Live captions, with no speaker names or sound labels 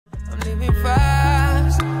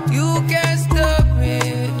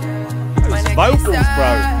vocals,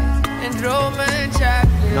 bro.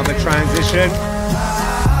 Another transition.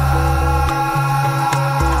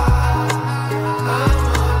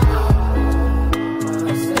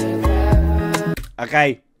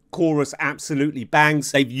 Okay, chorus absolutely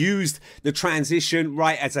bangs. They've used the transition,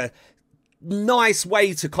 right, as a nice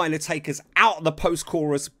way to kind of take us out of the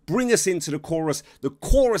post-chorus, bring us into the chorus. The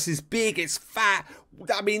chorus is big, it's fat.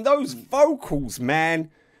 I mean, those vocals,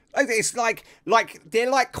 man. It's like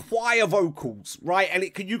they're like choir vocals, right? And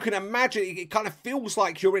you can imagine, it kind of feels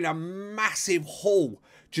like you're in a massive hall.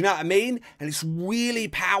 Do you know what I mean? And it's really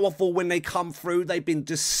powerful when they come through. They've been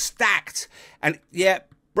just stacked. And yeah,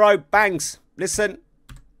 bro, bangs. Listen.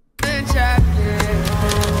 How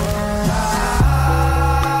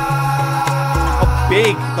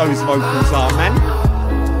big those vocals are, man.